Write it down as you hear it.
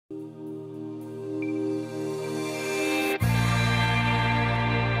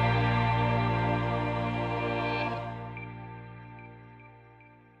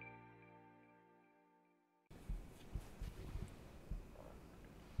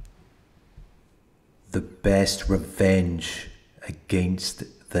the best revenge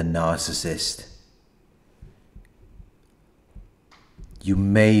against the narcissist. You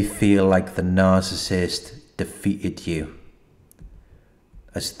may feel like the narcissist defeated you,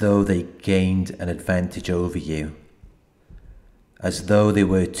 as though they gained an advantage over you, as though they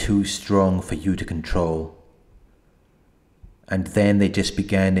were too strong for you to control. And then they just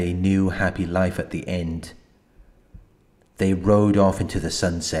began a new happy life at the end. They rode off into the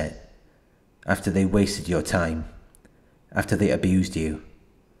sunset after they wasted your time, after they abused you,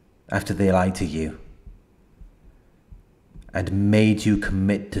 after they lied to you, and made you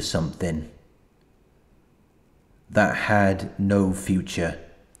commit to something that had no future.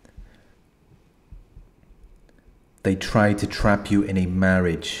 They tried to trap you in a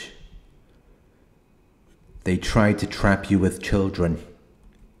marriage. They tried to trap you with children.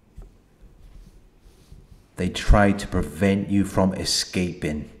 They tried to prevent you from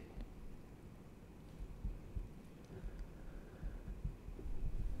escaping.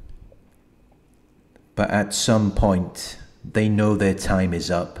 But at some point, they know their time is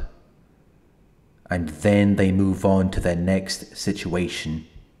up, and then they move on to their next situation.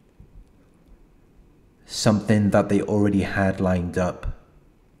 Something that they already had lined up.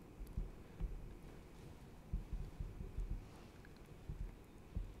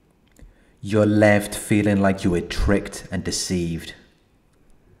 You're left feeling like you were tricked and deceived.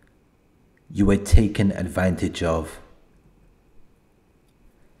 You were taken advantage of.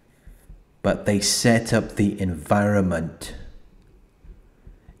 But they set up the environment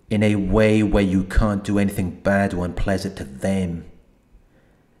in a way where you can't do anything bad or unpleasant to them,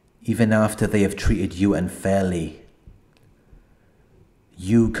 even after they have treated you unfairly.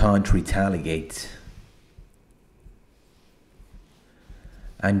 You can't retaliate.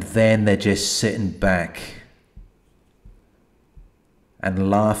 And then they're just sitting back and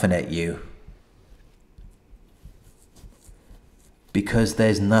laughing at you because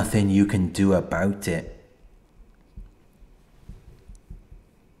there's nothing you can do about it.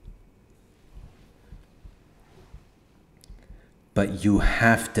 But you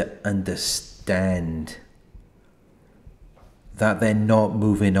have to understand that they're not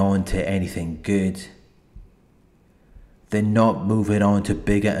moving on to anything good. They're not moving on to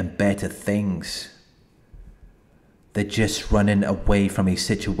bigger and better things. They're just running away from a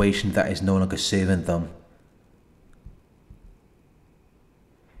situation that is no longer serving them.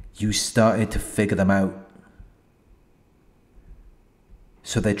 You started to figure them out.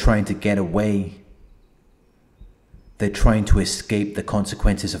 So they're trying to get away. They're trying to escape the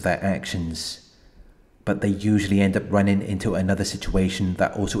consequences of their actions, but they usually end up running into another situation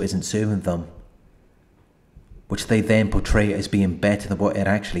that also isn't serving them, which they then portray as being better than what it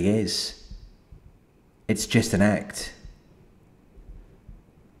actually is. It's just an act.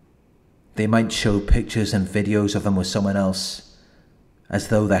 They might show pictures and videos of them with someone else, as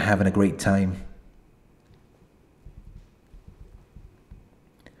though they're having a great time.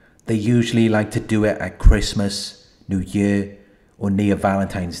 They usually like to do it at Christmas, New Year, or near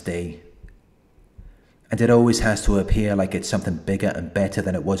Valentine's Day. And it always has to appear like it's something bigger and better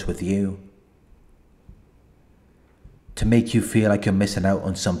than it was with you, to make you feel like you're missing out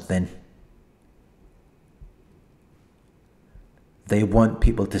on something. They want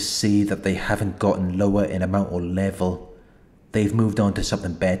people to see that they haven't gotten lower in amount or level. They've moved on to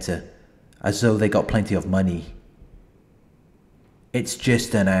something better, as though they got plenty of money. It's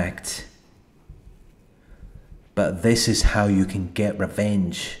just an act. But this is how you can get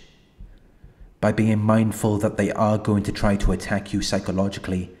revenge. By being mindful that they are going to try to attack you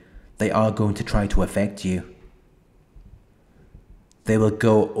psychologically. They are going to try to affect you. They will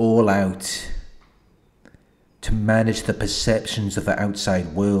go all out to manage the perceptions of the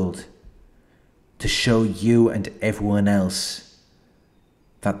outside world, to show you and everyone else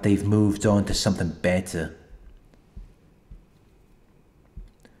that they've moved on to something better,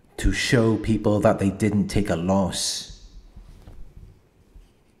 to show people that they didn't take a loss.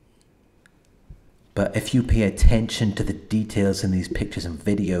 But if you pay attention to the details in these pictures and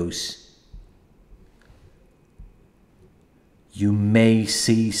videos, you may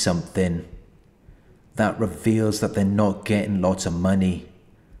see something that reveals that they're not getting lots of money.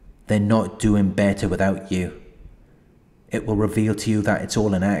 They're not doing better without you. It will reveal to you that it's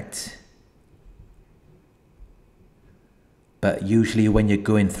all an act. But usually when you're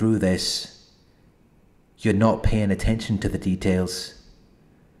going through this, you're not paying attention to the details.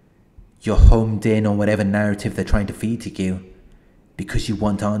 You're homed in on whatever narrative they're trying to feed to you because you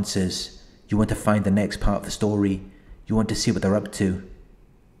want answers. You want to find the next part of the story. You want to see what they're up to.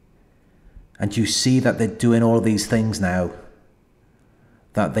 And you see that they're doing all these things now.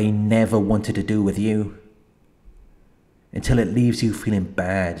 that they never wanted to do with you, until it leaves you feeling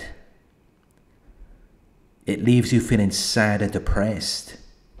bad. It leaves you feeling sad and depressed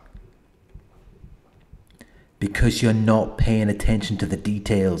because you're not paying attention to the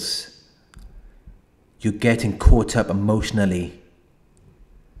details. You're getting caught up emotionally,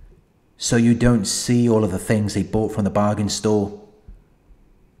 so you don't see all of the things they bought from the bargain store.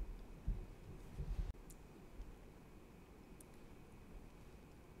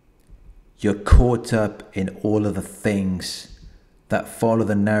 You're caught up in all of the things that follow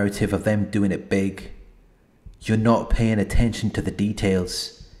the narrative of them doing it big. You're not paying attention to the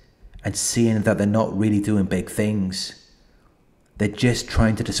details and seeing that they're not really doing big things. They're just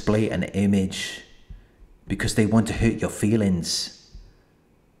trying to display an image because they want to hurt your feelings.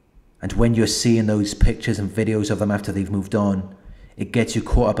 And when you're seeing those pictures and videos of them after they've moved on, it gets you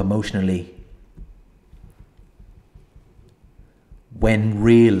caught up emotionally. When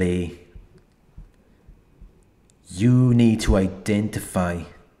really, you need to identify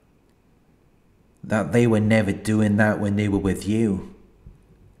that they were never doing that when they were with you.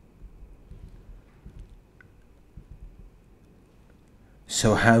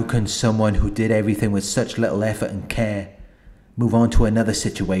 So how can someone who did everything with such little effort and care move on to another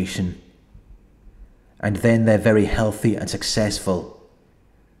situation, and then they're very healthy and successful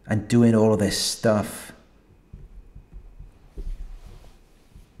and doing all of this stuff?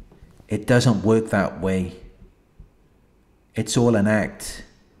 It doesn't work that way. It's all an act.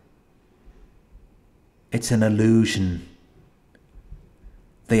 It's an illusion.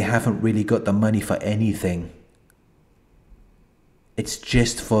 They haven't really got the money for anything. It's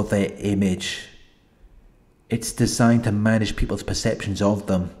just for their image. It's designed to manage people's perceptions of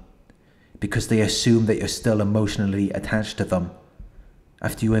them because they assume that you're still emotionally attached to them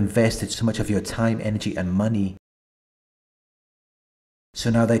after you invested so much of your time, energy, and money. So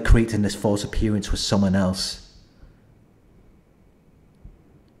now they're creating this false appearance with someone else.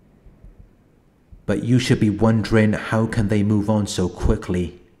 But you should be wondering, how can they move on so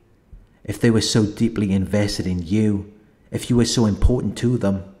quickly? If they were so deeply invested in you, if you were so important to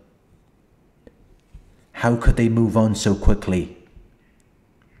them, how could they move on so quickly?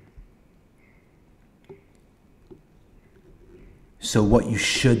 So what you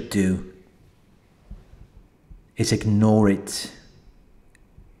should do is ignore it.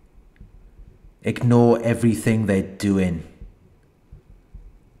 Ignore everything they're doing.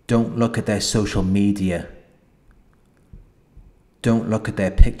 Don't look at their social media. Don't look at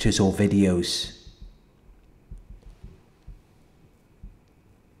their pictures or videos.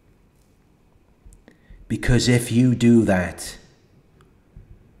 Because if you do that,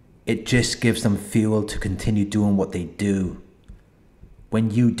 it just gives them fuel to continue doing what they do.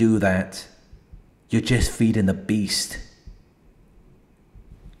 When you do that, you're just feeding the beast.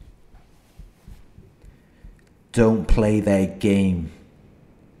 Don't play their game.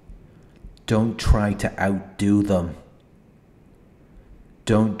 Don't try to outdo them.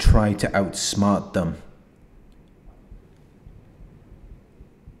 Don't try to outsmart them.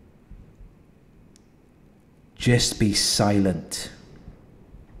 Just be silent.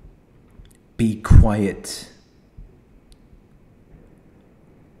 Be quiet.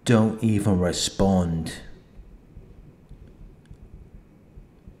 Don't even respond.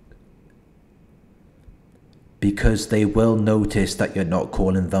 Because they will notice that you're not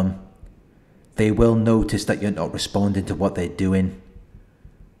calling them. They will notice that you're not responding to what they're doing.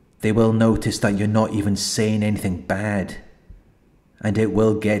 They will notice that you're not even saying anything bad. And it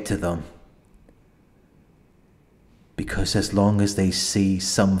will get to them. Because as long as they see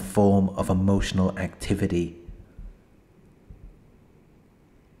some form of emotional activity,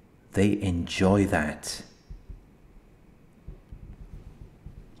 they enjoy that.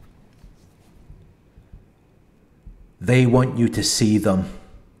 They want you to see them.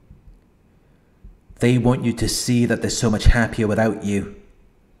 They want you to see that they're so much happier without you.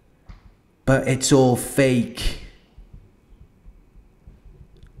 But it's all fake.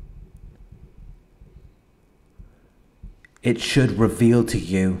 It should reveal to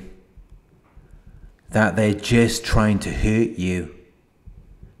you that they're just trying to hurt you.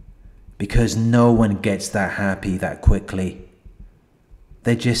 Because no one gets that happy that quickly.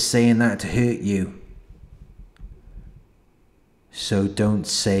 They're just saying that to hurt you. So don't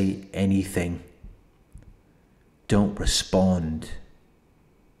say anything. Don't respond.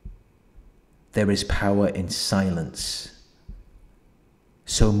 There is power in silence.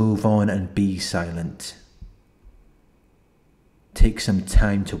 So move on and be silent. Take some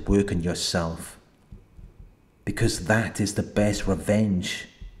time to work on yourself, because that is the best revenge.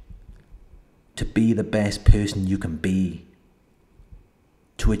 To be the best person you can be.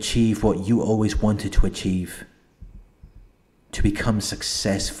 to achieve what you always wanted to achieve, to become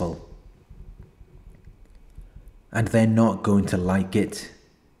successful. And they're not going to like it,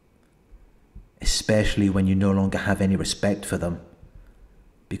 especially when you no longer have any respect for them,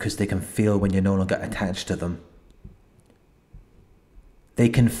 because they can feel when you're no longer attached to them. They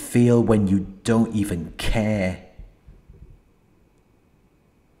can feel when you don't even care.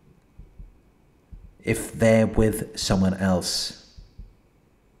 If they're with someone else.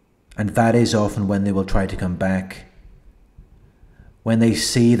 And that is often when they will try to come back. When they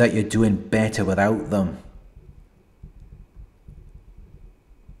see that you're doing better without them.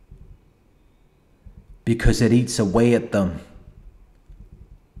 Because it eats away at them.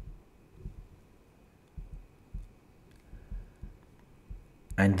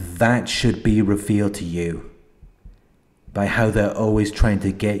 And that should be revealed to you by how they're always trying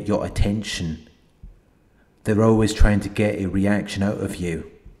to get your attention. They're always trying to get a reaction out of you.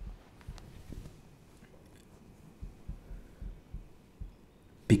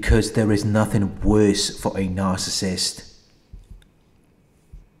 Because there is nothing worse for a narcissist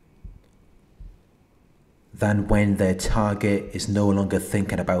than when their target is no longer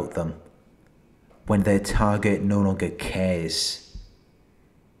thinking about them. When their target no longer cares.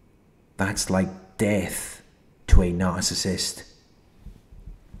 That's like death to a narcissist.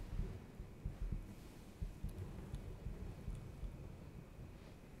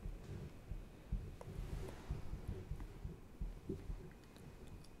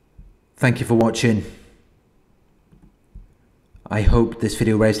 Thank you for watching. I hope this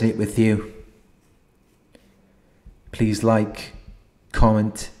video resonated with you. Please like,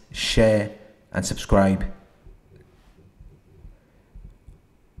 comment, share and subscribe.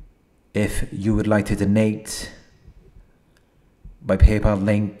 If you would like to donate, my PayPal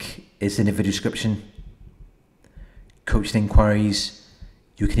link is in the video description. Coaching inquiries,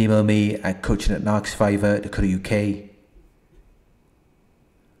 you can email me at coaching@narcsurvivor.co.uk.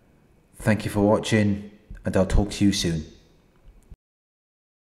 Thank you for watching, and I'll talk to you soon.